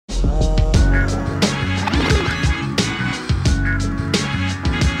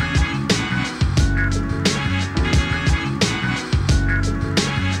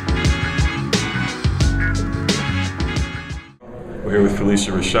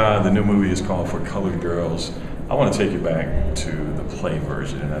Phylicia Rashad. The new movie is called Colored Grils. I want to take you back to the play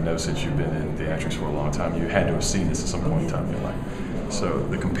version, and I know since you've been in theatrics for a long time, you had to have seen this at some point in time in your life. So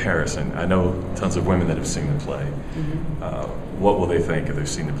the comparison, I know tons of women that have seen the play. What will they think if they've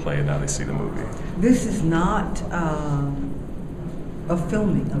seen the play and now they see the movie? This is not a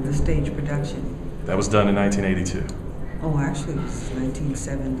filming of the stage production. That was done in 1982. Oh, actually, it was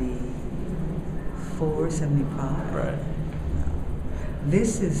 1974, 75. Right.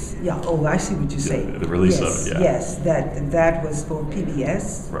 This is, yeah, oh, I see what you're saying. The release yes, of it, yeah. Yes, that was for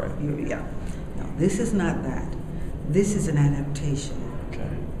PBS. Right. Yeah. No, this is not that. This is an adaptation. Okay.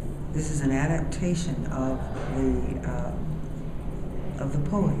 This is an adaptation of the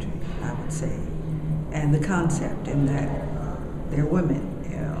poetry, I would say, and the concept in that they're women,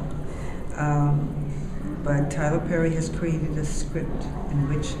 you know. But Tyler Perry has created a script in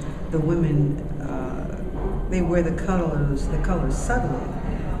which the women, they wear the colors subtly,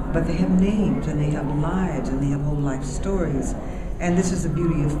 but they have names and they have lives and they have whole life stories. And this is the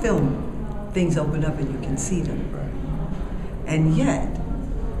beauty of film. Things open up and you can see them. And yet,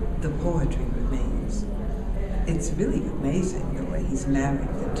 the poetry remains. It's really amazing the way he's married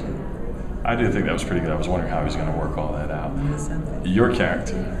the two. I did think that was pretty good. I was wondering how he was going to work all that out. Your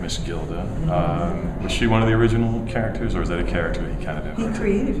character, Miss Gilda, was she one of the original characters, or is that a character he kind of invented? He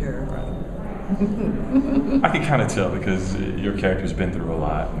created her. Right. I can kind of tell because your character's been through a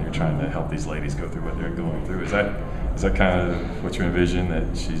lot, and you're trying to help these ladies go through what they're going through. Is that kind of what you envision,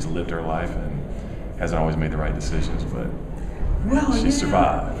 that she's lived her life and hasn't always made the right decisions, but she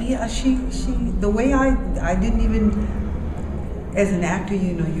survived? Yeah, she. The way I didn't even. As an actor,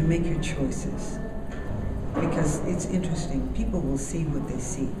 you know, you make your choices because it's interesting. People will see what they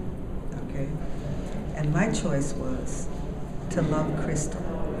see, okay? And my choice was to love Crystal.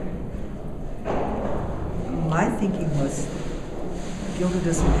 My thinking was, Gilda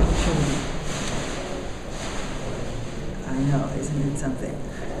doesn't have children. I know, isn't it something?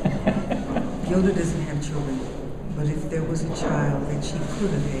 Gilda doesn't have children, but if there was a child that she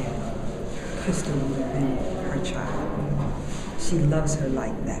could have had, Crystal would have been her child. She loves her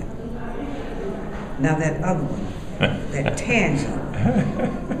like that. Now that other one, that Tansy, I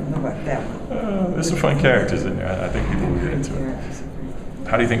don't know about that one. There's some fun characters in there. I think people will get into it.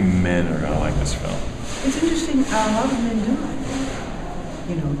 How do you think men are going to like this film? It's interesting, a lot of men do like it.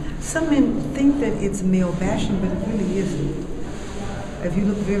 You know, some men think that it's male bashing, but it really isn't. If you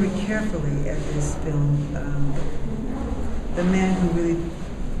look very carefully at this film, the man who really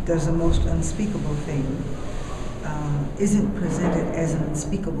does the most unspeakable thing isn't presented as an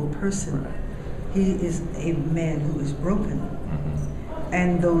unspeakable person. He is a man who is broken.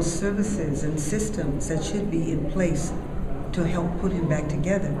 And those services and systems that should be in place to help put him back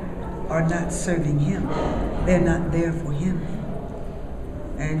together are not serving him. They're not there for him.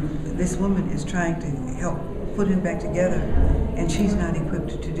 And this woman is trying to help put him back together, and she's not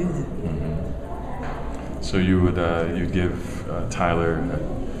equipped to do that. So you'd give Tyler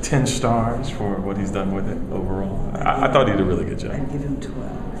 10 stars for what he's done with it overall? I thought he did a really good job. I'd give him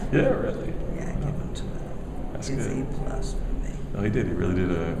 12. Yeah, really? Yeah, I'd give him 12. That's it's good. A+ for me. No, he did. He really did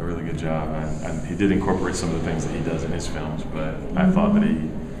a really good job, and he did incorporate some of the things that he does in his films. But I thought he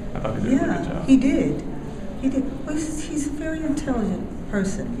did a really good job. He did. He did. Well, he's a very intelligent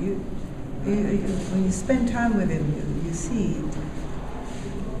person. When you spend time with him, you see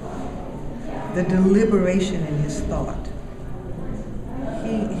the deliberation in his thought.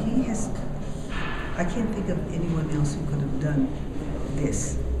 He has. I can't think of anyone else who could have done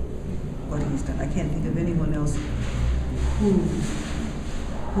this, what he's done. I can't think of anyone else who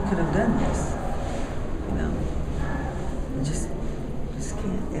could have done this. You know, just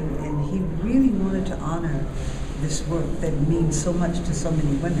can't. And he really wanted to honor this work that means so much to so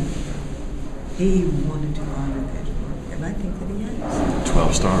many women. He wanted to honor that work, and I think that he has.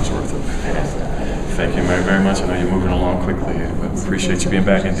 12 stars worth of it. Thank you very, very much. I know you're moving along quickly, but appreciate you being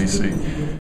back in D.C.